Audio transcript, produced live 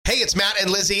it's Matt and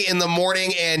Lizzie in the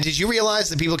morning. And did you realize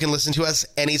that people can listen to us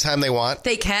anytime they want?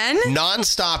 They can?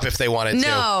 Non-stop if they wanted to.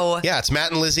 No. Yeah, it's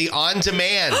Matt and Lizzie on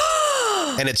demand.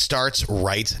 And it starts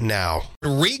right now.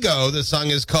 Rigo, the song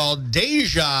is called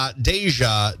Deja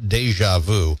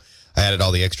Vu. I added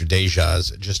all the extra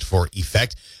dejas just for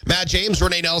effect. Matt James,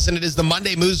 Renee Nelson, it is the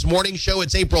Monday Moose Morning Show.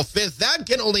 It's April 5th. That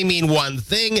can only mean one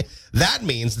thing. That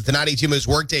means that the 92 Moose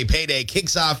Workday Payday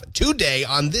kicks off today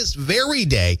on this very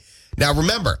day. Now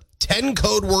remember, 10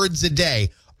 code words a day,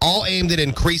 all aimed at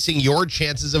increasing your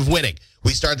chances of winning.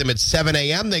 We start them at 7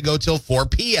 a.m. They go till 4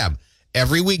 p.m.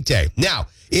 every weekday. Now,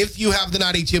 if you have the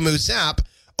 92 Moose app,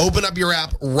 open up your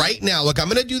app right now. Look, I'm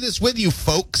going to do this with you,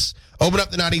 folks. Open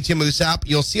up the 92 Moose app.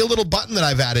 You'll see a little button that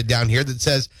I've added down here that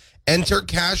says Enter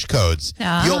Cash Codes.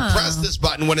 Oh. You'll press this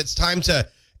button when it's time to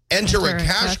enter a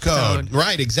cash code.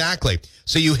 Right, exactly.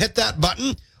 So you hit that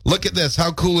button. Look at this.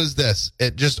 How cool is this?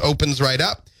 It just opens right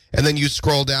up, and then you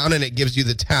scroll down, and it gives you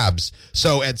the tabs.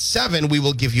 So at 7, we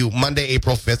will give you Monday,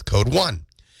 April 5th, code 1.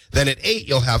 Then at 8,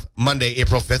 you'll have Monday,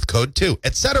 April 5th, code 2,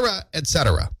 et cetera, et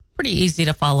cetera. Pretty easy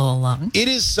to follow along. It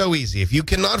is so easy. If you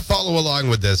cannot follow along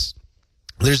with this,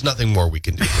 there's nothing more we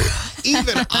can do for you.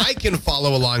 Even I can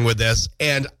follow along with this,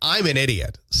 and I'm an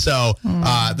idiot. So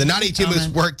the 92 Moose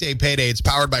Workday Payday, it's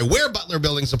powered by Ware Butler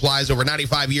Building Supplies, over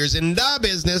 95 years in the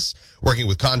business, working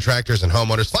with contractors and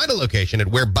homeowners. Find a location at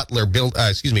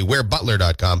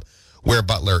warebutler.com, Ware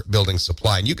Butler Building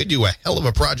Supply. And you could do a hell of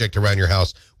a project around your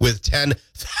house with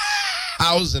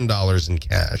 $10,000 in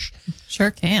cash.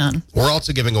 Sure can. We're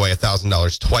also giving away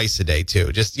 $1,000 twice a day,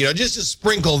 too. Just to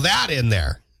sprinkle that in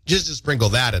there.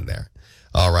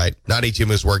 All right. 92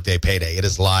 Moose Workday Payday. It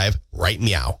is live right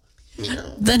meow.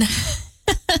 The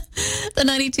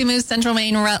 92 Moose Central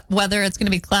Maine weather, it's going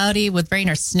to be cloudy with rain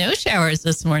or snow showers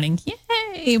this morning.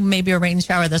 Yay. Maybe a rain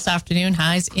shower this afternoon.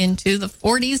 Highs into the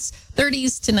 40s,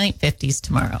 30s to night 50s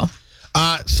tomorrow.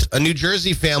 A New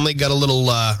Jersey family got a little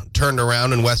turned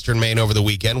around in Western Maine over the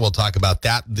weekend. We'll talk about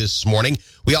that this morning.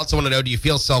 We also want to know, do you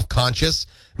feel self-conscious,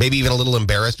 maybe even a little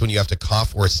embarrassed when you have to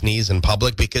cough or sneeze in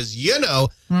public? Because the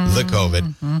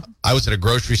COVID. I was at a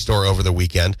grocery store over the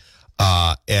weekend,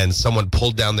 and someone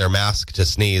pulled down their mask to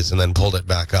sneeze and then pulled it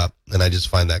back up. And I just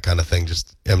find that kind of thing,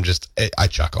 I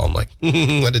chuckle. I'm like,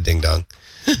 what a ding-dong.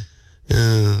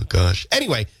 Oh, gosh.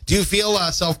 Anyway, do you feel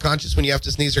self-conscious when you have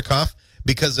to sneeze or cough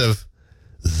because of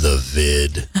the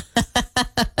vid?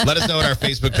 Let us know on our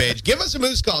Facebook page. Give us a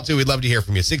Moose call, too. We'd love to hear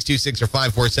from you. 626 or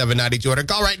 547-9200.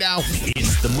 Call right now.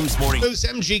 It's the Moose Morning. Moose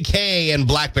MGK and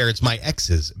Black Bear. It's my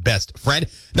ex's best friend.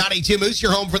 92 Moose,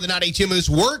 your home for the 92 Moose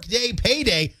Workday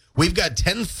Payday. We've got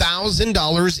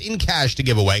 $10,000 in cash to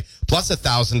give away, plus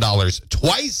 $1,000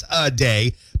 twice a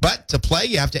day. But to play,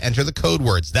 you have to enter the code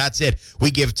words. That's it.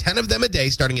 We give 10 of them a day,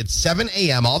 starting at 7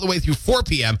 a.m. all the way through 4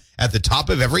 p.m. at the top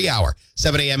of every hour.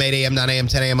 7 a.m., 8 a.m., 9 a.m.,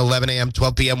 10 a.m., 11 a.m.,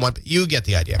 12 p.m., 1 p.m. You get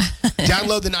the idea.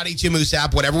 Download the 92 Moose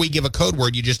app. Whenever we give a code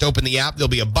word, you just open the app. There'll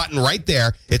be a button right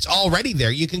there. It's already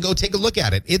there. You can go take a look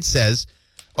at it. It says...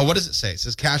 Oh, what does it say? It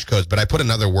says cash codes, but I put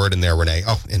another word in there, Renee.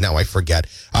 Oh, and now I forget.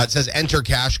 It says enter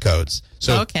cash codes.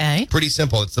 So okay. Pretty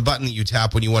simple. It's the button that you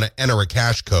tap when you want to enter a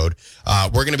cash code.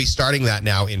 We're going to be starting that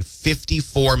now in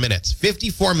 54 minutes.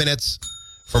 54 minutes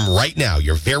from right now,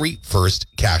 your very first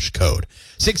cash code.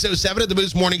 6:07 at the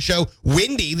Moose Morning Show.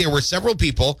 Windy. There were several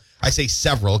people. I say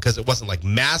several because it wasn't like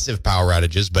massive power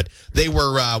outages, but they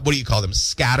were, what do you call them?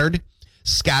 Scattered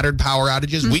power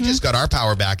outages. We just got our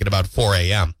power back at about 4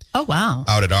 a.m. Oh, wow.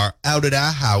 Out at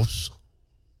our house.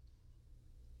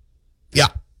 Yeah.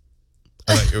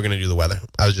 I thought you were going to do the weather.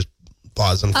 I was just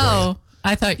pausing for you. Oh,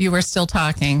 I thought you were still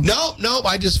talking. No,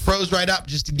 I just froze right up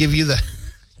just to give you the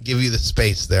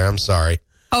space there. I'm sorry.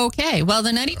 Okay. Well,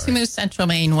 the 92 Moose Central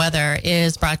Maine weather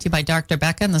is brought to you by Dr.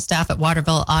 Becca and the staff at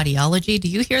Waterville Audiology. Do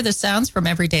you hear the sounds from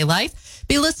everyday life?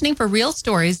 Be listening for real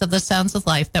stories of the sounds of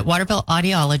life that Waterville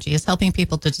Audiology is helping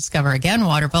people to discover. Again,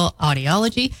 Waterville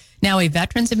Audiology, now a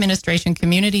Veterans Administration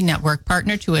Community Network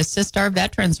partner to assist our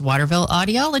veterans. Waterville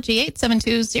Audiology,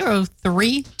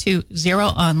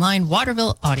 872-0320, online,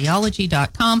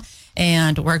 watervilleaudiology.com.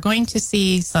 And we're going to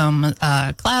see some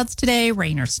clouds today,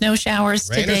 rain or snow showers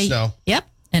today. Rain or snow. Yep,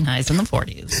 and highs in the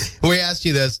 40s. We asked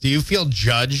you this. Do you feel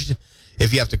judged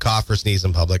if you have to cough or sneeze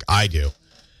in public? I do.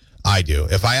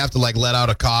 If I have to let out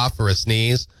a cough or a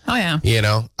sneeze. Oh, yeah.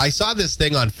 I saw this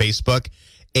thing on Facebook,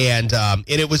 and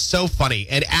it was so funny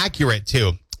and accurate,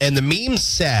 too. And the meme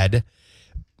said,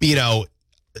 a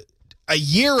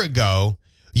year ago,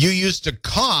 you used to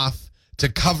cough to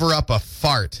cover up a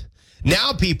fart.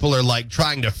 Now people are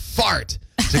trying to fart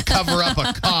to cover up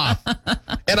a cough.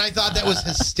 And I thought that was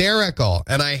hysterical.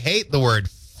 And I hate the word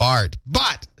fart.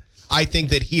 But I think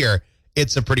that here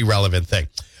it's a pretty relevant thing.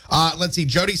 Let's see.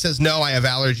 Jody says, no, I have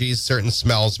allergies. Certain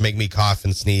smells make me cough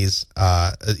and sneeze,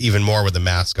 even more with the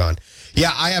mask on.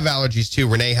 Yeah, I have allergies too.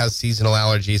 Renee has seasonal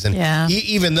allergies. And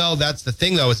even though that's the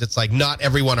thing, though, is it's like not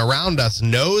everyone around us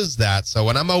knows that. So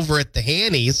when I'm over at the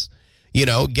Hannies,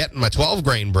 getting my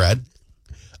 12-grain bread,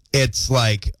 it's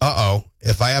like,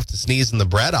 if I have to sneeze in the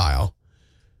bread aisle,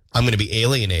 I'm going to be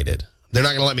alienated. They're not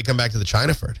going to let me come back to the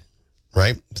Chinaford,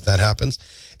 right? If that happens.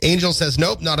 Angel says,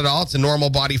 nope, not at all. It's a normal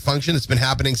body function. It's been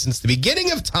happening since the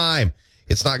beginning of time.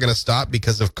 It's not going to stop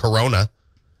because of Corona.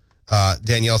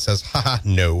 Danielle says, haha,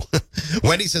 no.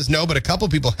 Wendy says, no, but a couple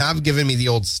people have given me the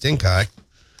old stink eye,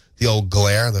 the old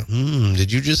glare.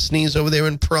 Did you just sneeze over there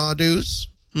in produce?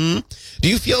 Do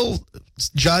you feel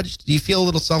judged? Do you feel a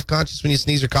little self-conscious when you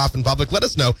sneeze or cough in public? Let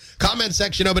us know. Comment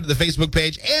section over to the Facebook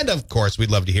page. And, of course,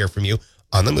 we'd love to hear from you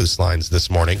on the Moose Lines this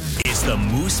morning. It's the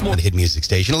Moose Morning Hit Music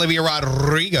Station. Olivia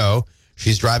Rodrigo.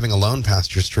 She's driving alone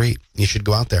past your street. You should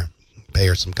go out there. Pay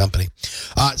her some company.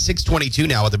 6:22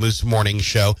 now at the Moose Morning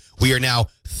Show. We are now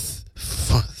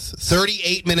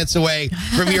 38 minutes away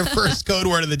from your first code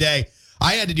word of the day.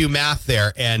 I had to do math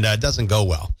there, and it doesn't go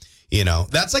well.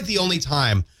 That's like the only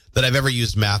time that I've ever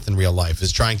used math in real life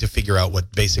is trying to figure out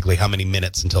how many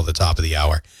minutes until the top of the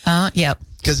hour. Yep.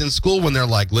 Because in school, when they're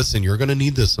like, listen, you're going to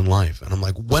need this in life. And I'm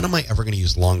like, when am I ever going to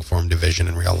use long form division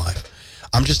in real life?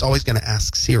 I'm just always going to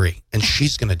ask Siri, and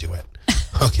she's going to do it.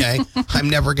 Okay? I'm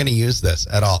never going to use this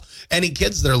at all. Any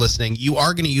kids that are listening, you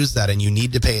are going to use that, and you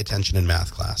need to pay attention in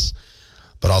math class.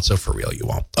 But also for real, you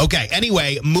won't. Okay,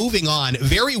 anyway, moving on.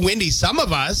 Very windy. Some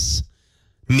of us,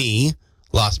 me,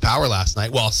 lost power last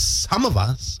night. Well, some of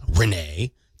us,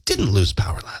 Renee, didn't lose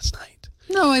power last night.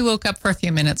 No, I woke up for a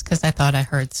few minutes because I thought I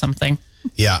heard something.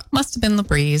 Yeah. Must have been the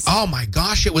breeze. Oh, my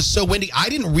gosh, it was so windy. I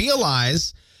didn't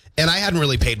realize... And I hadn't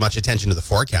really paid much attention to the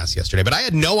forecast yesterday, but I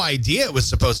had no idea it was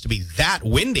supposed to be that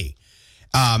windy.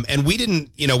 And we didn't,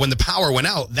 when the power went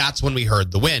out, that's when we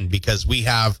heard the wind, because we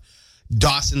have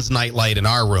Dawson's nightlight in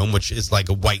our room, which is like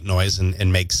a white noise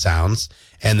and makes sounds.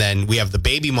 And then we have the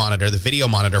baby monitor, the video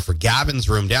monitor for Gavin's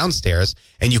room downstairs,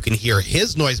 and you can hear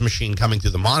his noise machine coming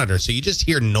through the monitor. So you just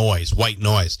hear noise, white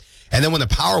noise. And then when the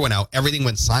power went out, everything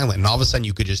went silent. And all of a sudden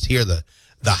you could just hear the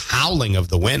howling of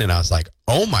the wind, and I was like,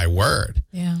 oh my word.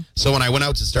 Yeah. So when I went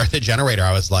out to start the generator,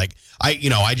 I was like, I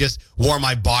just wore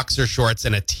my boxer shorts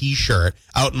and a t-shirt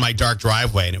out in my dark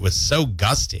driveway, and it was so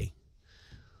gusty.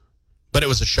 But it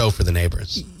was a show for the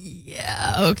neighbors.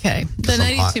 Yeah, okay. The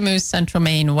 92 Moose Central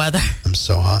Maine weather. I'm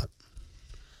so hot.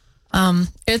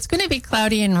 It's going to be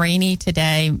cloudy and rainy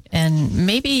today, and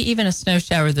maybe even a snow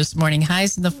shower this morning.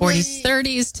 Highs in the 40s,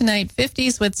 30s tonight,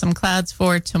 50s with some clouds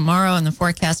for tomorrow. And the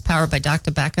forecast powered by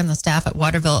Dr. Becca and the staff at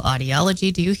Waterville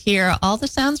Audiology. Do you hear all the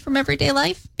sounds from everyday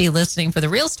life? Be listening for the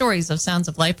real stories of sounds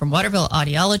of life from Waterville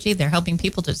Audiology. They're helping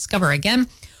people to discover again.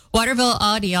 Waterville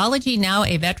Audiology, now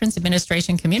a Veterans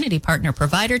Administration community partner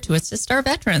provider to assist our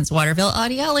veterans. Waterville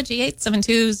Audiology,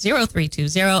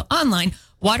 872-0320, online,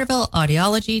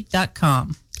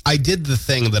 watervilleaudiology.com. I did the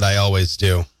thing that I always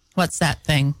do. What's that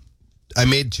thing? I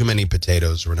made too many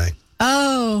potatoes, Renee.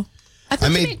 Oh, I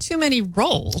thought you made too many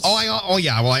rolls. Oh,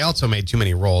 yeah. Well, I also made too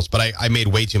many rolls, but I made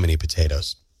way too many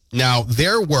potatoes. Now,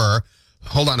 there were,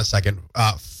 hold on a second,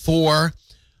 4,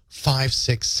 5,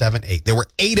 6, 7, 8. There were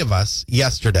 8 of us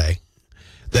yesterday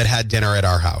that had dinner at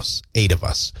our house. 8 of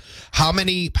us. How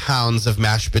many pounds of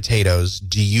mashed potatoes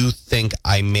do you think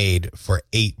I made for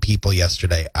 8 people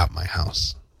yesterday at my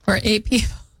house? For 8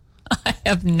 people? I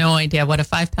have no idea. What, a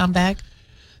 5-pound bag?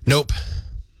 Nope.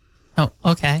 Oh,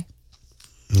 okay.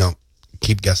 No.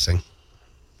 Keep guessing.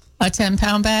 A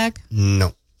 10-pound bag?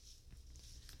 No.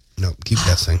 No. Keep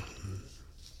guessing.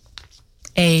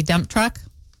 A dump truck?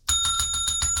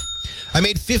 I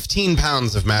made 15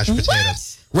 pounds of mashed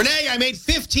potatoes. What? Renee, I made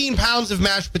 15 pounds of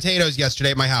mashed potatoes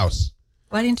yesterday at my house.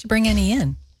 Why didn't you bring any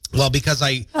in? Well, because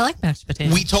I like mashed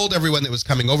potatoes. We told everyone that was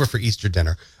coming over for Easter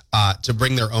dinner to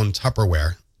bring their own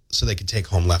Tupperware so they could take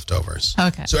home leftovers.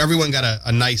 Okay. So everyone got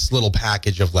a nice little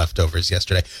package of leftovers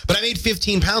yesterday. But I made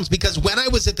 15 pounds because when I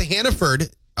was at the Hannaford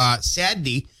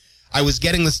Saturday, I was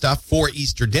getting the stuff for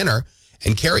Easter dinner.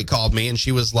 And Carrie called me and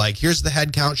she was like, here's the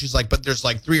head count. She's like, but there's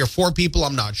like 3 or 4 people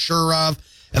I'm not sure of.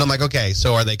 And I'm like, okay,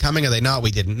 so are they coming? Are they not?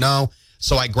 We didn't know.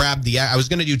 So I grabbed I was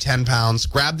going to do 10 pounds,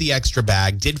 grabbed the extra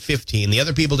bag, did 15. The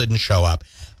other people didn't show up.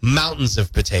 Mountains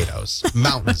of potatoes.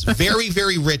 Mountains. Very,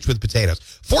 very rich with potatoes.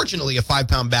 Fortunately, a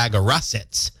 5-pound bag of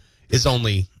russets is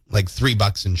only like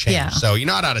 $3 and change. Yeah. So you're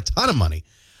not out a ton of money.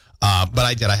 But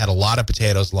I did. I had a lot of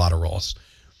potatoes, a lot of rolls.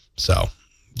 So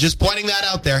Just pointing that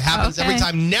out there. Happens every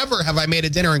time. Never have I made a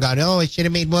dinner and gone, oh, I should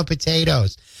have made more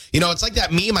potatoes. It's like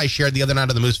that meme I shared the other night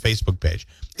on the Moose Facebook page.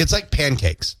 It's like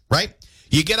pancakes, right?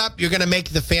 You get up, you're going to make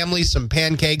the family some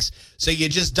pancakes. So you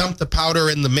just dump the powder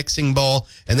in the mixing bowl,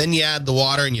 and then you add the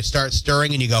water, and you start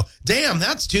stirring, and you go, damn,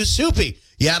 that's too soupy.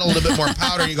 You add a little bit more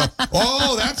powder, and you go,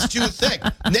 oh, that's too thick.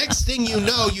 Next thing you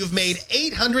know, you've made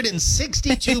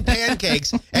 862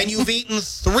 pancakes, and you've eaten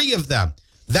 3 of them.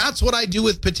 That's what I do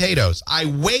with potatoes. I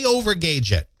way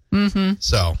overgauge it. Mm-hmm.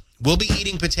 So we'll be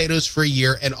eating potatoes for a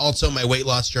year, and also my weight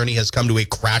loss journey has come to a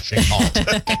crashing halt.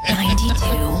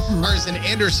 92. Mars and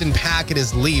Anderson pack at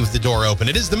his leave the door open.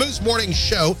 It is the Moose Morning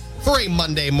Show for a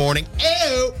Monday morning.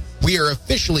 Ew! We are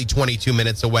officially 22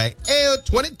 minutes away.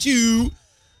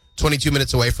 22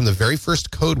 minutes away from the very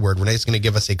first code word. Renee's going to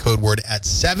give us a code word at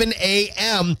 7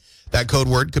 a.m. That code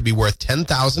word could be worth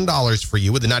 $10,000 for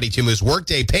you with the 92 Moose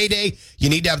Workday Payday. You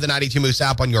need to have the 92 Moose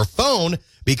app on your phone,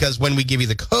 because when we give you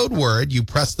the code word, you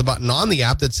press the button on the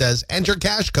app that says enter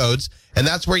cash codes, and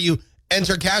that's where you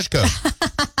enter cash code.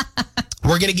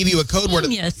 We're going to give you a code word.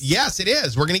 Yes, it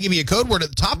is. We're going to give you a code word at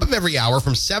the top of every hour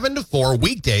from 7 to 4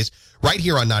 weekdays right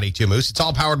here on 92 Moose. It's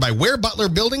all powered by Ware Butler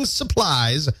Building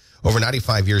Supplies. Over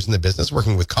 95 years in the business,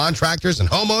 working with contractors and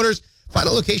homeowners. Find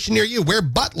a location near you.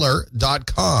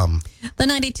 WareButler.com. The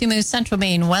 92 Moose Central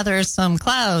Maine weather, some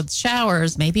clouds,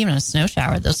 showers, maybe even a snow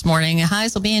shower this morning.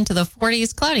 Highs will be into the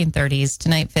 40s, cloudy and 30s.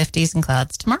 Tonight, 50s and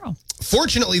clouds tomorrow.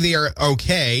 Fortunately, they are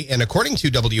okay. And according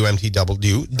to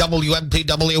WMTW,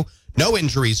 no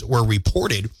injuries were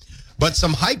reported. But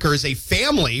some hikers, a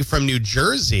family from New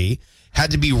Jersey, had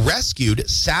to be rescued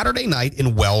Saturday night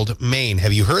in Weld, Maine.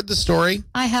 Have you heard the story?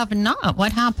 I have not.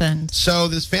 What happened? So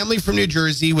this family from New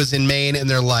Jersey was in Maine, and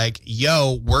they're like,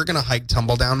 yo, we're going to hike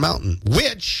Tumbledown Mountain,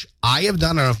 which I have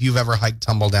done. I don't know if you've ever hiked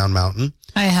Tumbledown Mountain.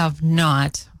 I have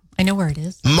not. I know where it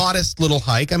is. Modest little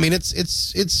hike. I mean,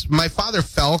 it's my father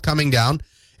fell coming down,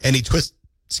 and he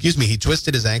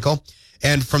twisted his ankle.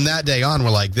 And from that day on, we're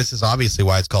like, this is obviously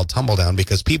why it's called Tumbledown,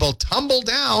 because people tumble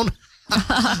down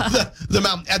the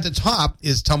mountain. At the top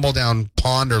is Tumbledown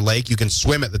Pond or Lake. You can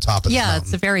swim at the top of the mountain. Yeah,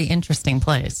 it's a very interesting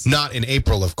place. Not in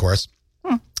April, of course.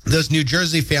 This New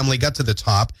Jersey family got to the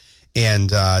top and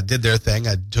did their thing.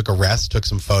 I took a rest, took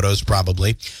some photos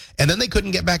probably. And then they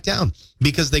couldn't get back down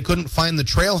because they couldn't find the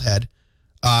trailhead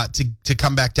to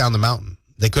come back down the mountain.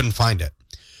 They couldn't find it.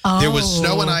 Oh. There was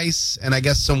snow and ice and I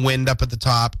guess some wind up at the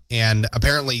top. And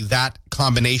apparently that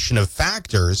combination of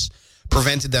factors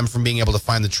prevented them from being able to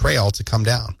find the trail to come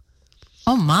down.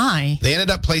 Oh, my. They ended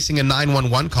up placing a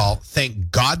 911 call.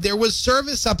 Thank God there was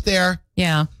service up there.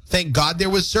 Yeah. Thank God there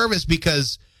was service,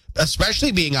 because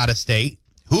especially being out of state,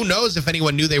 who knows if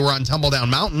anyone knew they were on Tumbledown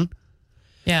Mountain.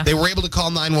 Yeah. They were able to call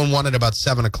 911 at about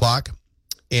 7 o'clock,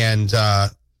 and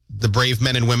the brave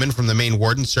men and women from the Maine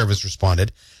Warden Service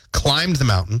responded, climbed the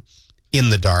mountain in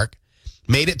the dark,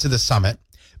 made it to the summit,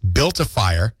 built a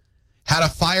fire, had a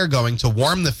fire going to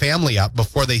warm the family up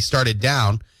before they started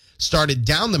down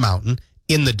the mountain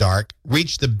in the dark,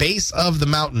 reached the base of the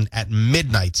mountain at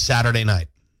midnight Saturday night.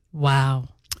 Wow.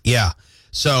 Yeah.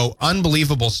 So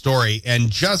unbelievable story, and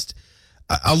just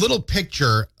a little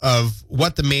picture of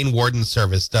what the Maine Warden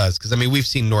Service does. Because, I mean, we've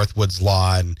seen Northwoods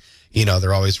Law, and,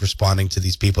 they're always responding to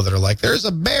these people that are like, there's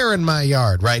a bear in my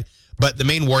yard, right? But the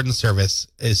Maine Warden Service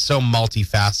is so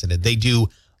multifaceted. They do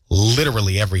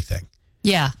literally everything.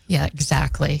 Yeah,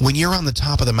 exactly. When you're on the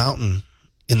top of the mountain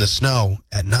in the snow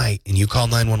at night and you call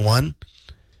 911,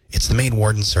 it's the Maine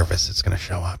Warden Service that's going to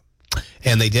show up.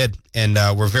 And they did. And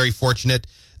we're very fortunate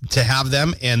to have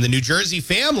them. And the New Jersey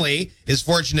family is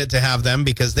fortunate to have them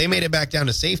because they made it back down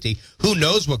to safety. Who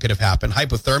knows what could have happened?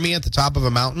 Hypothermia at the top of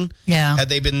a mountain? Yeah. Had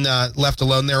they been left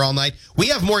alone there all night? We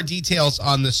have more details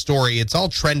on this story. It's all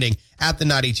trending at the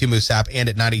 92 Moose app and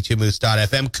at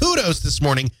 92moose.fm. Kudos this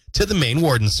morning to the Maine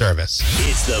Warden Service.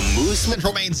 It's the Moose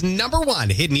Central Maine's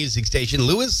 #1 hit music station,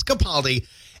 Louis Capaldi.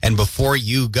 And before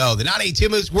you go, the 92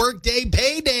 Moose Workday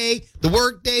Payday. The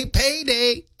Workday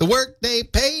Payday. The Workday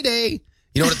Payday.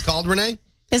 You know what it's called, Renee?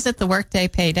 Is it the Workday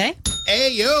Payday?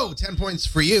 Ayo, 10 points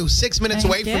for you. 6 minutes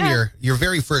away from your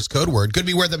very first code word. Could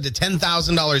be worth up to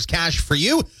 $10,000 cash for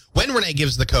you when Renee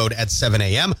gives the code at 7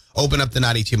 a.m. Open up the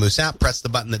 92 Moose app, press the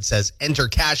button that says enter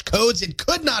cash codes. It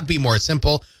could not be more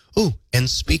simple. Ooh, and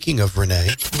speaking of Renee,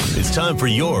 it's time for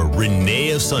your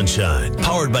Renee of Sunshine,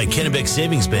 powered by Kennebec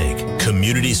Savings Bank.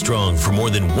 Community strong for more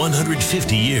than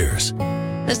 150 years.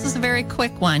 This is a very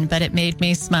quick one, but it made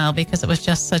me smile because it was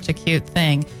just such a cute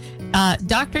thing.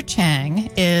 Dr.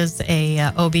 Chang is a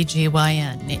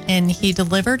OBGYN, and he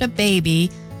delivered a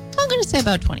baby, I'm going to say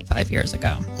about 25 years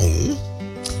ago.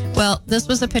 Well, this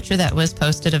was a picture that was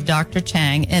posted of Dr.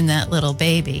 Chang and that little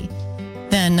baby.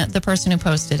 Then the person who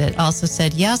posted it also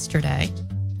said yesterday,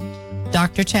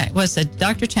 Dr.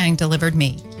 Chang delivered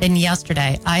me. And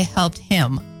yesterday I helped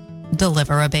him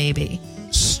deliver a baby.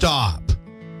 Stop.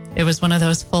 It was one of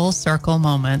those full circle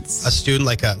moments. A student,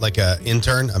 like a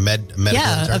intern, a medical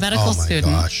intern? A medical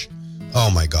student. Oh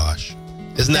my gosh.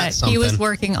 Isn't that something? He was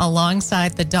working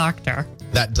alongside the doctor.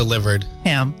 That delivered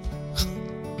him.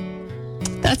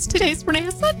 That's today's Renee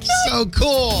Sunshine. So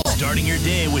cool. Starting your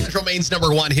day with Central Maine's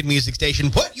 #1 hit music station.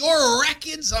 Put your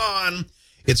records on.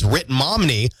 It's Rit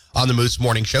Momney on the Moose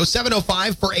Morning Show.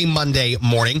 7:05 for a Monday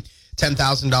morning.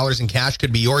 $10,000 in cash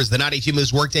could be yours. The 92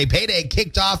 Moose Workday Payday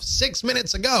kicked off 6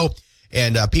 minutes ago.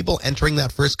 And people entering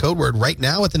that first code word right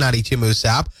now at the 92 Moose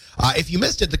app. If you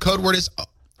missed it, the code word is...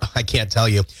 I can't tell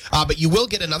you. But you will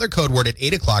get another code word at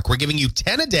 8 o'clock. We're giving you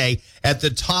 10 a day at the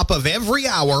top of every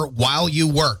hour while you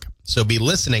work. So be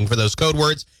listening for those code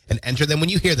words and enter them when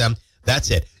you hear them.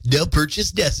 That's it. No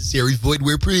purchase necessary, void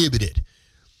where prohibited.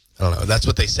 I don't know. That's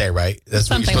what they say, right? That's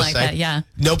something what you're supposed like to say? that, yeah.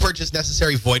 No purchase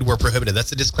necessary, void where prohibited.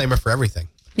 That's a disclaimer for everything.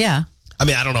 Yeah. I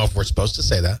mean, I don't know if we're supposed to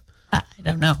say that. I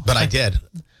don't know. But I did.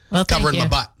 Well, Covering my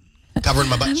butt. Covering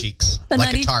my butt cheeks.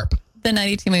 Like a tarp. The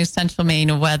 92 Moose Central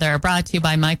Maine weather brought to you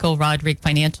by Michael Roderick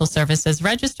Financial Services,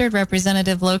 registered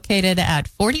representative located at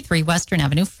 43 Western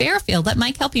Avenue, Fairfield. Let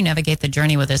Mike help you navigate the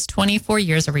journey with his 24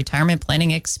 years of retirement planning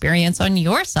experience on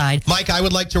your side. Mike, I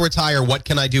would like to retire. What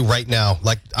can I do right now?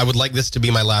 I would like this to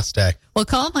be my last day. Well,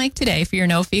 call Mike today for your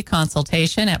no-fee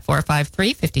consultation at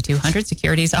 453-5200.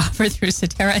 Securities offered through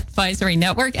Cetera Advisory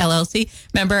Network, LLC,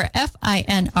 member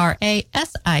FINRA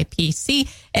SIPC.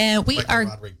 And we Michael are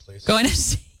Roderick, please. going to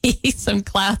see some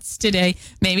clouds today,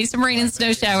 maybe some rain and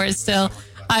snow showers still.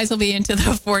 Highs will be into the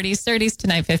 40s, 30s,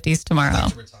 tonight 50s tomorrow.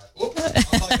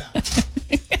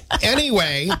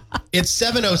 Anyway, it's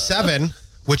 7:07,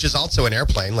 which is also an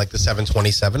airplane, like the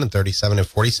 727 and 37 and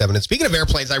 47. And speaking of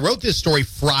airplanes, I wrote this story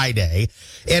Friday,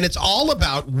 and it's all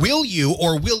about will you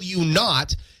or will you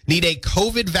not need a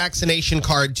COVID vaccination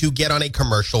card to get on a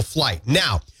commercial flight?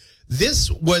 Now,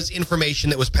 this was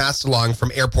information that was passed along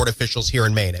from airport officials here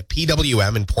in Maine at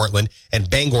PWM in Portland and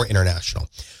Bangor International.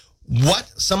 What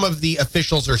some of the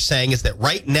officials are saying is that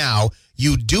right now,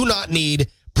 you do not need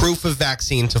proof of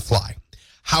vaccine to fly.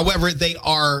 However, they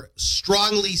are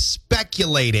strongly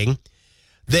speculating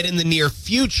that in the near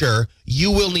future, you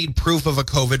will need proof of a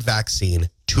COVID vaccine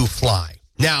to fly.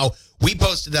 Now, we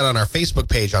posted that on our Facebook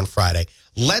page on Friday.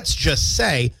 Let's just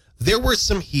say there were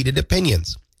some heated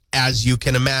opinions, as you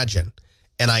can imagine,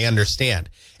 and I understand.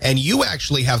 And you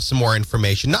actually have some more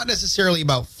information, not necessarily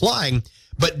about flying,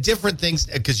 but different things,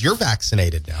 because you're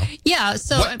vaccinated now. Yeah.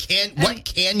 So what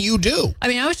can you do? I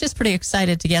mean, I was just pretty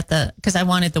excited to get because I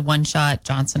wanted the one-shot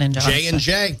Johnson & Johnson.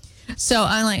 J&J. So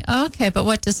I'm like, okay, but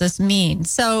what does this mean?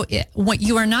 So what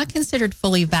you are not considered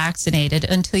fully vaccinated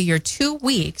until you're 2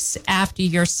 weeks after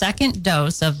your second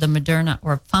dose of the Moderna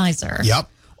or Pfizer. Yep.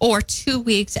 Or 2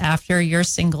 weeks after your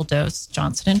single dose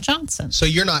Johnson & Johnson. So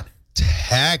you're not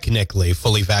technically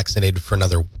fully vaccinated for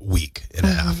another week and a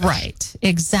half. Right,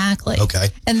 exactly. Okay.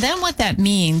 And then what that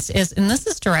means is, and this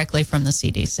is directly from the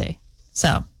CDC,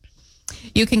 so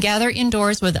you can gather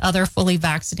indoors with other fully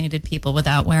vaccinated people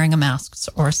without wearing a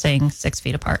mask or staying 6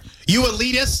 feet apart. You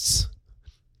elitists.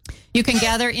 You can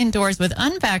gather indoors with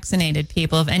unvaccinated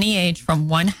people of any age from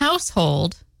one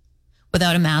household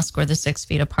without a mask or the 6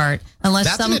 feet apart.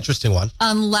 That's an interesting one.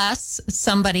 Unless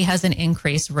somebody has an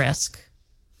increased risk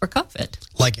for COVID.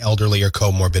 Like elderly or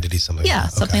comorbidity, something like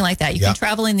that. Something like that. You can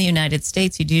travel in the United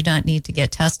States. You do not need to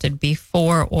get tested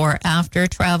before or after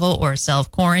travel or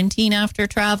self-quarantine after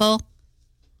travel.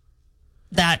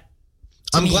 That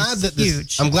I'm glad that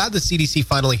I'm glad the CDC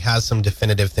finally has some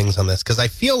definitive things on this, because I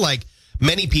feel like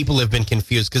many people have been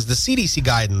confused, because the CDC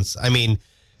guidance, I mean,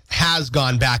 has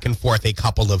gone back and forth a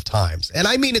couple of times. And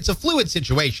I mean, it's a fluid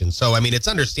situation. So, I mean, it's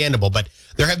understandable, but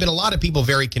there have been a lot of people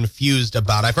very confused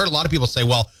about, I've heard a lot of people say,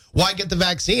 well, why get the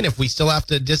vaccine if we still have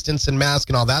to distance and mask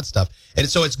and all that stuff? And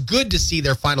so it's good to see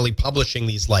they're finally publishing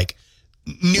these like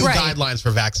new guidelines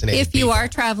for vaccinated people. If you are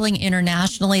traveling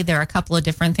internationally, there are a couple of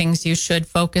different things you should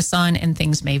focus on, and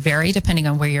things may vary depending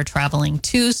on where you're traveling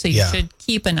to. So you should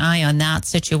keep an eye on that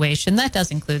situation. That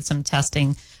does include some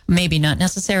testing, maybe not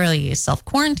necessarily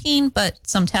self-quarantine, but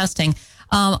some testing.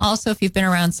 Also, if you've been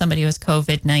around somebody who has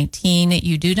COVID-19,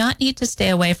 you do not need to stay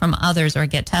away from others or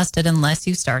get tested unless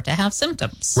you start to have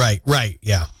symptoms. Right,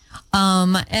 yeah.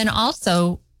 And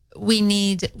also, we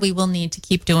will need to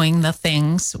keep doing the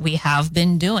things we have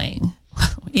been doing.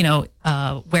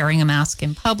 wearing a mask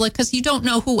in public because you don't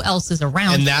know who else is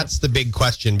around. And that's the big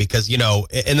question because,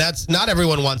 and that's not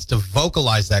everyone wants to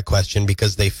vocalize that question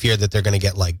because they fear that they're going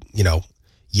to get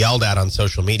yelled at on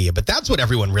social media. But that's what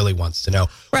everyone really wants to know.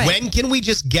 Right. When can we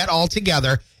just get all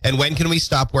together and when can we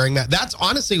stop wearing that? That's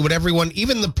honestly what everyone,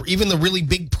 even the really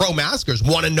big pro-maskers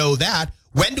want to know that.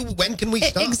 When can we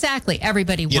stop? Exactly.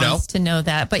 Everybody wants to know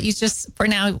that. But for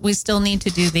now, we still need to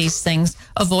do these things.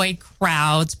 Avoid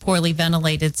crowds, poorly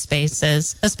ventilated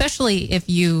spaces, especially if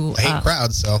you... I hate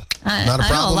crowds, so not a problem. I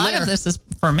know a lot of this is,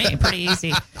 for me, pretty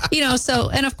easy.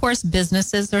 And of course,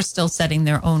 businesses are still setting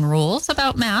their own rules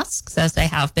about masks, as they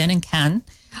have been and can,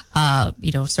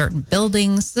 certain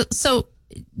buildings. So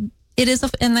it is,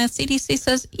 and the CDC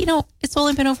says, it's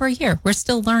only been over a year. We're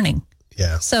still learning.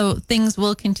 Yeah. So things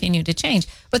will continue to change.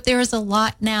 But there is a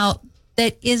lot now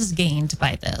that is gained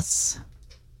by this.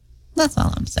 That's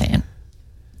all I'm saying.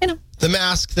 The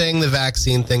mask thing, the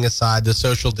vaccine thing aside, the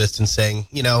social distancing,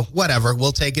 whatever.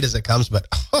 We'll take it as it comes. But,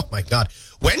 oh, my God,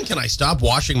 when can I stop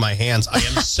washing my hands? I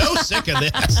am so sick of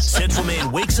this. Central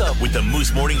Maine wakes up with the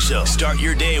Moose Morning Show. Start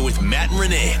your day with Matt and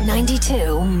Renee.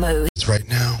 92 Moose. It's right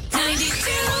now. 92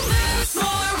 Moose.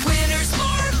 More winners,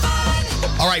 more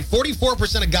fun. All right,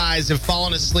 44% of guys have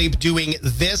fallen asleep doing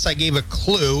this. I gave a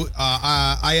clue.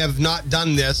 I have not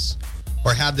done this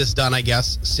or had this done, I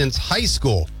guess, since high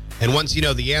school. And once you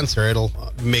know the answer, it'll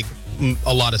make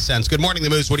a lot of sense. Good morning,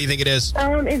 the Moose. What do you think it is?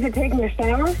 Is it taking a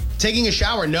shower? Taking a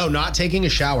shower? No, not taking a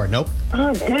shower. Nope.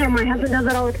 Oh, damn. My husband does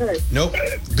that all the time. Nope.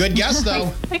 Good guess, though.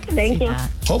 Thank you.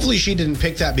 Hopefully she didn't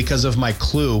pick that because of my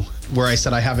clue where I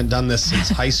said I haven't done this since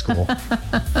high school.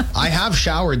 I have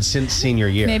showered since senior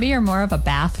year. Maybe you're more of a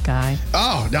bath guy.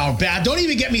 Oh, no, bath. Don't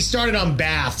even get me started on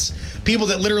baths. People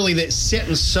that sit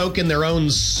and soak in their own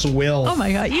swill. Oh,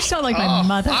 my God. You sound like my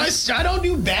mother. I don't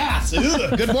do baths.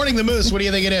 Ugh. Good morning, the Moose. What do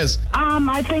you think it is?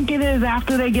 I think it is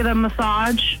after they get a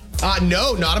massage.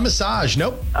 No, not a massage.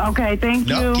 Nope. Okay, thank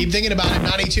you. Nope. Keep thinking about it.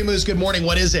 92 Moose, good morning.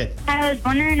 What is it? I was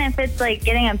wondering if it's like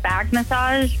getting a back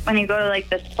massage when you go to like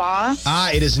the spa.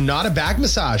 It is not a back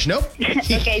massage. Nope.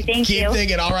 Okay, thank you. Keep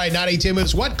thinking. All right, 92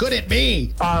 Moose. What could it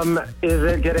be? Is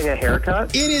it getting a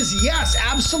haircut? It is, yes,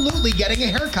 absolutely getting a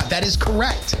haircut. That is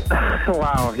correct.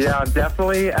 Wow. Yeah,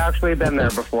 definitely actually been there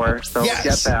before. So yes.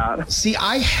 Get that. See,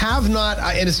 I have not,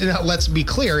 let's be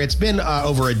clear, it's been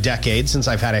over a decade since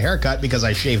I've had a haircut because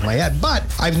I shaved my head, but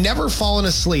I've never fallen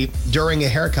asleep during a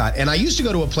haircut. And I used to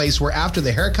go to a place where after the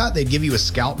haircut, they'd give you a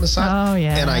scalp massage. Oh,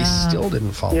 yeah. And I still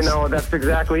didn't fall asleep. That's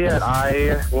exactly it.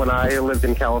 When I lived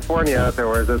in California, there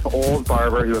was this old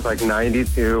barber. He was like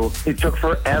 92. He took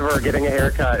forever getting a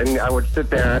haircut, and I would sit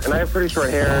there, and I have pretty short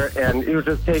hair, and he would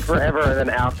just take forever. And then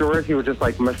afterwards, he would just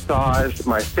like massage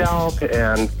my scalp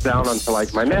and down onto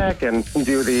like my neck and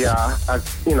do the,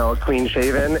 clean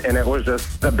shaven. And it was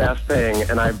just the best thing.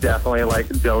 And I've definitely like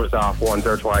dozed off once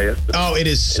or twice. Oh, it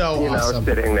is so awesome.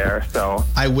 Sitting there. So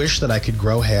I wish that I could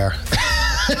grow hair.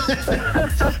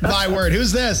 My word.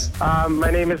 Who's this?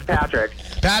 My name is Patrick.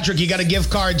 Patrick, you got a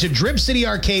gift card to Drip City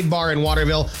Arcade Bar in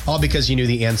Waterville, all because you knew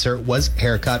the answer was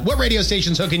haircut. What radio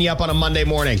station's hooking you up on a Monday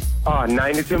morning?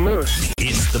 92 Moose.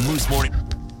 It's the Moose Morning.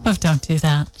 Oh, don't do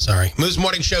that. Sorry. Moose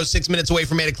Morning Show, 6 minutes away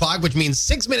from 8 o'clock, which means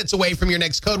 6 minutes away from your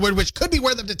next code word, which could be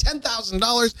worth up to $10,000.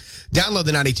 Download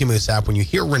the 92 Moose app. When you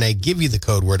hear Renee give you the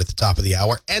code word at the top of the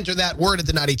hour, enter that word at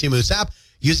the 92 Moose app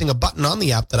using a button on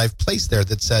the app that I've placed there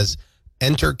that says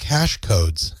enter cash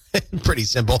codes. Pretty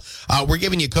simple. We're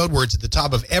giving you code words at the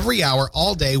top of every hour,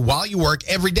 all day, while you work,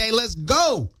 every day. Let's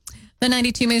go. The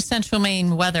 92 Moose Central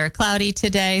Maine weather. Cloudy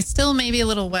today. Still maybe a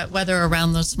little wet weather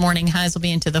around this morning. Highs will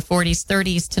be into the 40s,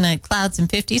 30s tonight. Clouds and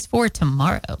 50s for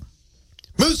tomorrow.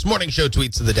 Moose Morning Show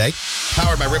tweets of the day.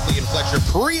 Powered by Ripley and Fletcher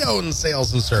Pre-Owned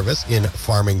Sales and Service in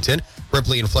Farmington.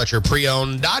 Ripley and Fletcher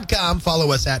Pre-Owned.com.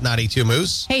 Follow us at 92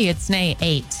 Moose. Hey, it's Nay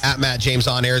 8. At Matt James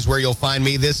On Air is where you'll find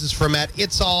me. This is from at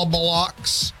It's All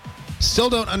Blocks. Still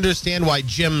don't understand why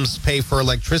gyms pay for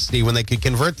electricity when they could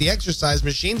convert the exercise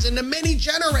machines into mini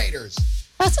generators.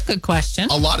 That's a good question.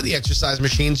 A lot of the exercise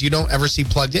machines you don't ever see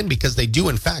plugged in because they do,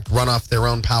 in fact, run off their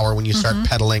own power when you start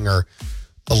pedaling or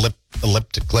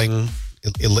ellipticling.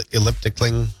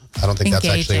 I don't think that's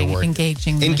actually a word.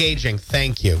 Engaging.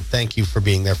 Thank you. Thank you for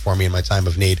being there for me in my time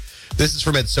of need. This is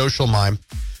from Ed Social Mime.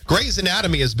 Grey's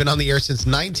Anatomy has been on the air since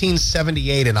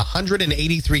 1978 and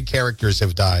 183 characters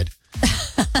have died.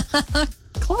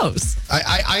 Close.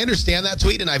 I understand that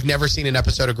tweet, and I've never seen an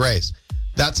episode of Grey's.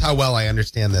 That's how well I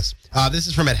understand this. This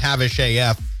is from at Havish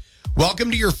AF.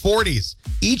 Welcome to your 40s.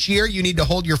 Each year, you need to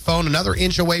hold your phone another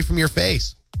inch away from your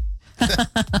face.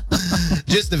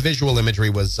 Just the visual imagery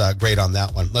was great on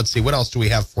that one. Let's see. What else do we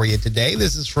have for you today?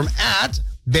 This is from at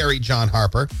Barry John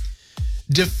Harper.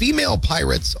 Do female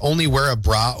pirates only wear a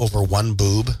bra over one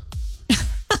boob?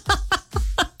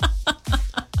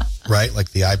 Right,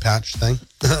 like the eye patch thing.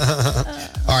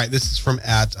 All right, this is from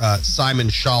at Simon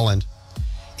Shawland.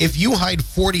 If you hide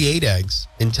 48 eggs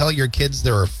and tell your kids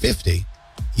there are 50,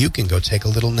 you can go take a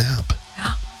little nap.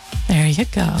 There you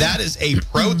go. That is a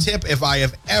pro tip if I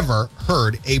have ever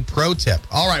heard a pro tip.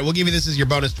 All right, we'll give you this as your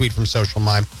bonus tweet from Social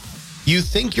Mime. You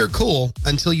think you're cool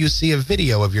until you see a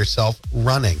video of yourself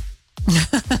running.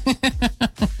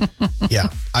 Yeah,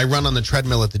 I run on the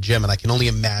treadmill at the gym, and I can only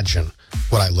imagine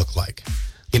what I look like.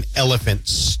 An elephant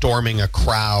storming a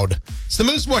crowd. It's the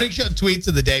Moose Morning Show tweets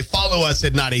of the day. Follow us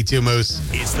at 92 Moose.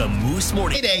 It's the Moose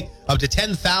Morning. Payday up to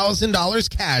 $10,000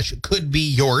 cash could be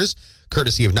yours,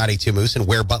 courtesy of 92 Moose and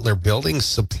Ware Butler Building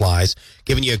Supplies.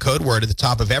 Giving you a code word at the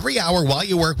top of every hour while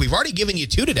you work. We've already given you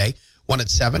 2 today. 1 at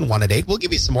 7, 1 at 8. We'll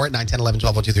give you some more at 9, 10, 11,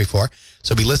 12, 1, 2, 3, 4.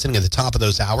 So be listening at the top of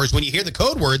those hours. When you hear the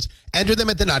code words, enter them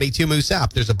at the 92 Moose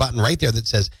app. There's a button right there that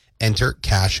says enter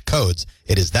cash codes.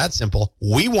 It is that simple.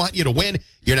 We want you to win.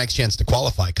 Your next chance to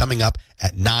qualify coming up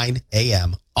at 9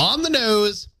 a.m. On the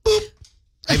nose. Boop.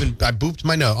 I booped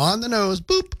my nose. On the nose.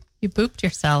 Boop. You booped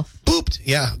yourself. Booped.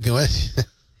 Yeah. Go ahead.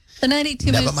 The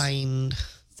 92 Never Moose mind.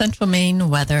 Central Maine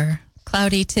weather.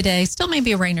 Cloudy today. Still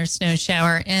maybe a rain or snow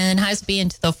shower. And highs will be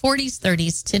into the 40s,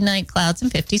 30s tonight. Clouds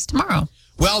and 50s tomorrow.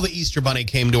 Well, the Easter Bunny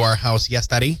came to our house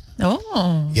yesterday.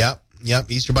 Oh.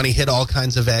 Yep. Easter Bunny hid all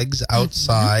kinds of eggs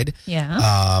outside.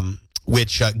 Yeah.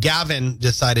 Which Gavin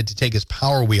decided to take his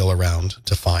Power Wheel around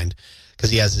to find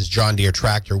because he has his John Deere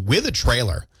tractor with a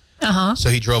trailer. Uh-huh. So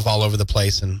he drove all over the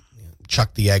place and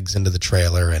chucked the eggs into the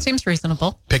trailer and Seems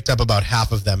reasonable. picked up about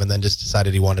half of them and then just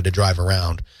decided he wanted to drive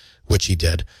around, which he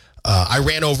did. I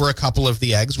ran over a couple of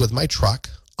the eggs with my truck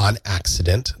on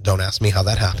accident. Don't ask me how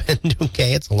that happened.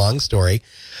 Okay, it's a long story.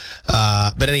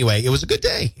 But anyway, it was a good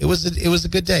day. It was a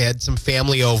good day. I had some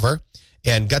family over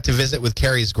and got to visit with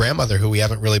Carrie's grandmother, who we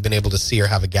haven't really been able to see or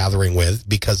have a gathering with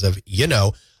because of,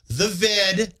 the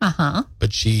vid. Uh-huh.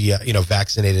 But she,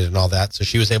 vaccinated and all that. So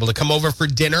she was able to come over for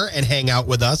dinner and hang out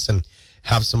with us and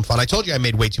have some fun. I told you I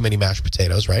made way too many mashed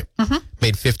potatoes, right? Mm-hmm.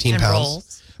 Made 15 And pounds.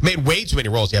 rolls. Made way too many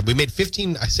rolls. Yeah, we made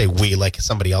 15. I say we like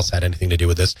somebody else had anything to do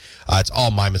with this. It's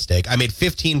all my mistake. I made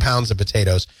 15 pounds of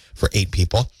potatoes for 8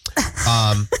 people.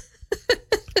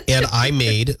 And I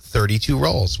made 32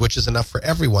 rolls, which is enough for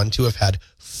everyone to have had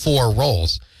 4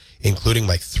 rolls, including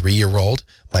my 3-year-old,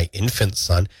 my infant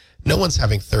son. No one's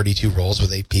having 32 rolls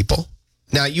with 8 people.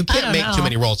 Now, you can't make too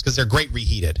many rolls because they're great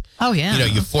reheated. Oh, yeah.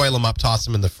 You foil them up, toss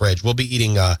them in the fridge. We'll be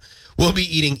eating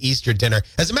Easter dinner.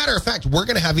 As a matter of fact, we're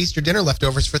going to have Easter dinner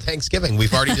leftovers for Thanksgiving.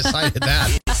 We've already decided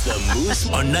that. It's the Moose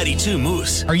on 92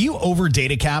 Moose. Are you over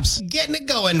data caps? Getting it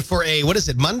going for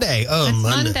Monday? Oh, It's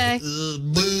Monday.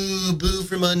 Boo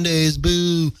for Mondays,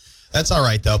 boo. That's all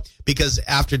right, though, because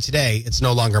after today, it's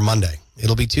no longer Monday.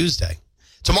 It'll be Tuesday.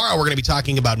 Tomorrow, we're going to be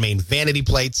talking about Maine vanity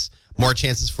plates, more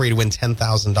chances for you to win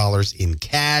 $10,000 in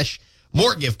cash,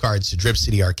 more gift cards to Drip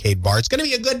City Arcade Bar. It's going to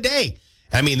be a good day.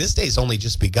 I mean, this day's only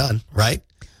just begun, right?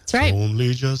 That's right.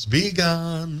 Only just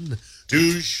begun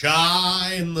to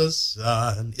shine the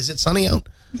sun. Is it sunny out?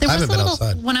 There I was haven't been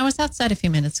outside. When I was outside a few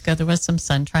minutes ago, there was some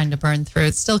sun trying to burn through.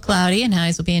 It's still cloudy, and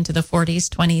highs will be into the 40s,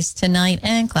 20s tonight,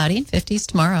 and cloudy and 50s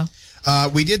tomorrow.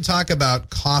 We did talk about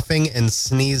coughing and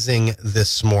sneezing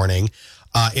this morning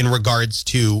in regards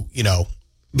to,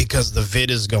 because the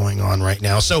vid is going on right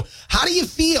now. So how do you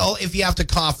feel if you have to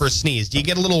cough or sneeze? Do you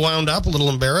get a little wound up, a little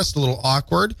embarrassed, a little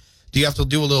awkward? Do you have to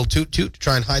do a little toot-toot to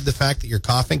try and hide the fact that you're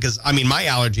coughing? Because, my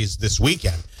allergies this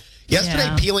weekend.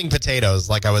 Yesterday, peeling potatoes,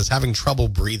 like I was having trouble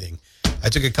breathing. I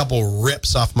took a couple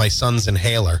rips off my son's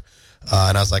inhaler,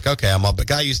 and I was like, okay, I'm up. The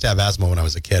guy used to have asthma when I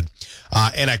was a kid,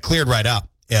 and I cleared right up.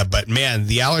 Yeah, but, man,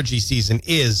 the allergy season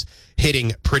is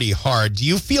hitting pretty hard. Do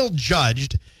you feel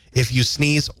judged if you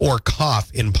sneeze or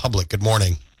cough in public? Good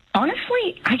morning.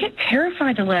 Honestly, I get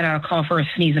terrified to let out a cough or a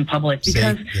sneeze in public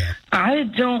because I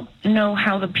don't know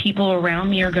how the people around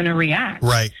me are going to react.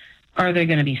 Right. Are they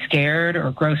going to be scared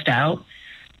or grossed out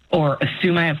or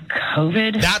assume I have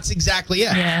COVID? That's exactly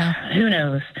it. Yeah. Who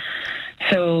knows?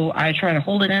 So I try to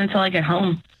hold it in until I get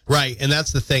home. Right, and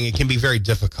that's the thing. It can be very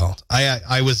difficult.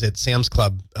 I was at Sam's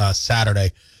Club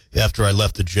Saturday after I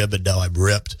left the gym, and now I'm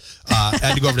ripped. I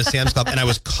had to go over to Sam's Club, and I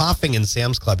was coughing in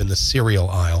Sam's Club in the cereal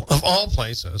aisle, of all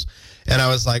places. And I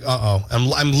was like, uh-oh.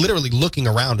 I'm literally looking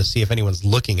around to see if anyone's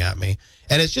looking at me.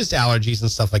 And it's just allergies and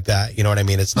stuff like that. You know what I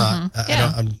mean? It's not,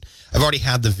 I've already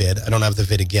had the vid. I don't have the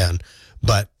vid again.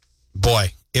 But,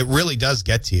 boy, it really does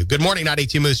get to you. Good morning,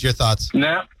 92 Moose. Your thoughts?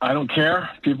 Nah, I don't care.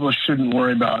 People shouldn't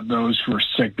worry about those who are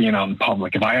sick being out in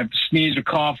public. If I have to sneeze or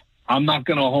cough, I'm not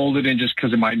going to hold it in just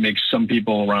because it might make some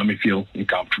people around me feel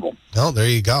uncomfortable. Oh, there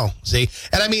you go. See?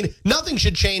 And I mean, nothing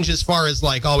should change as far as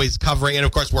like always covering. And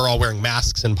of course, we're all wearing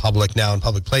masks in public now in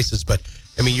public places. But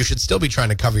I mean, you should still be trying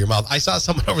to cover your mouth. I saw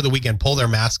someone over the weekend pull their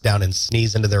mask down and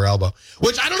sneeze into their elbow,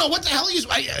 which I don't know what the hell is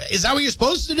that what you're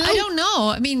supposed to do? I don't know.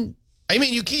 I mean,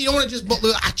 you don't want to just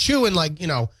achoo and like,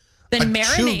 then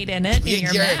marinate in it in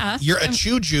your mask. You're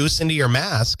achoo juice into your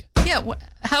mask. Yeah.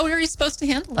 How are you supposed to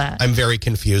handle that? I'm very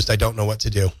confused. I don't know what to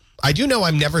do. I do know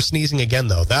I'm never sneezing again,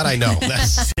 though. That I know.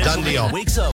 That's done deal. Wakes up